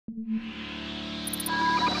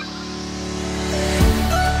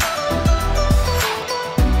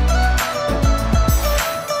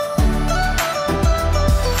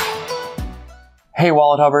Hey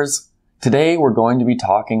Wallet Hubbers! Today we're going to be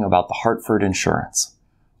talking about the Hartford insurance.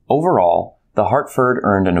 Overall, the Hartford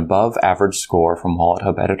earned an above average score from Wallet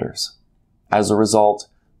Hub editors. As a result,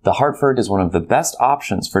 the Hartford is one of the best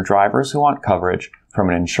options for drivers who want coverage from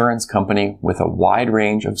an insurance company with a wide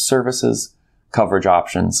range of services, coverage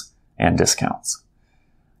options, and discounts.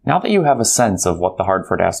 Now that you have a sense of what the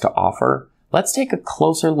Hartford has to offer, let's take a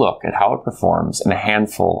closer look at how it performs in a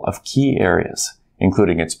handful of key areas,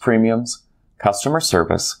 including its premiums, customer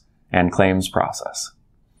service, and claims process.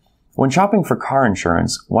 When shopping for car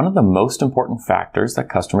insurance, one of the most important factors that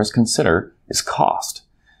customers consider is cost.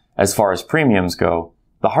 As far as premiums go,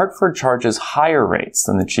 the Hartford charges higher rates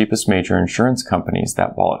than the cheapest major insurance companies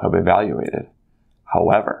that Wallet Hub evaluated.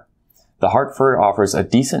 However, the Hartford offers a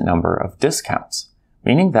decent number of discounts,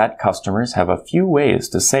 meaning that customers have a few ways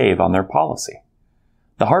to save on their policy.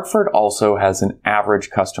 The Hartford also has an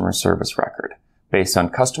average customer service record, based on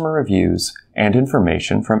customer reviews and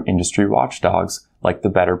information from industry watchdogs like the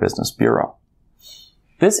Better Business Bureau.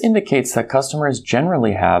 This indicates that customers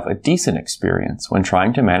generally have a decent experience when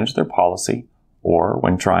trying to manage their policy or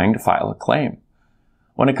when trying to file a claim.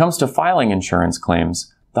 When it comes to filing insurance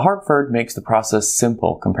claims, the Hartford makes the process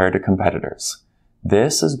simple compared to competitors.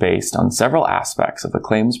 This is based on several aspects of the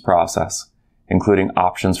claims process, including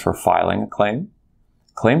options for filing a claim,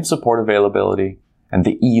 claim support availability, and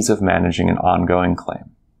the ease of managing an ongoing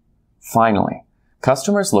claim. Finally,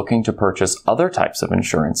 customers looking to purchase other types of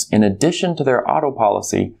insurance in addition to their auto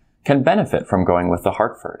policy can benefit from going with the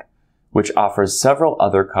Hartford, which offers several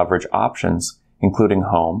other coverage options, including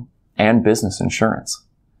home and business insurance.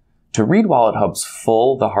 To read Wallet Hub's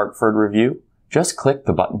full The Hartford review, just click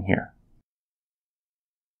the button here.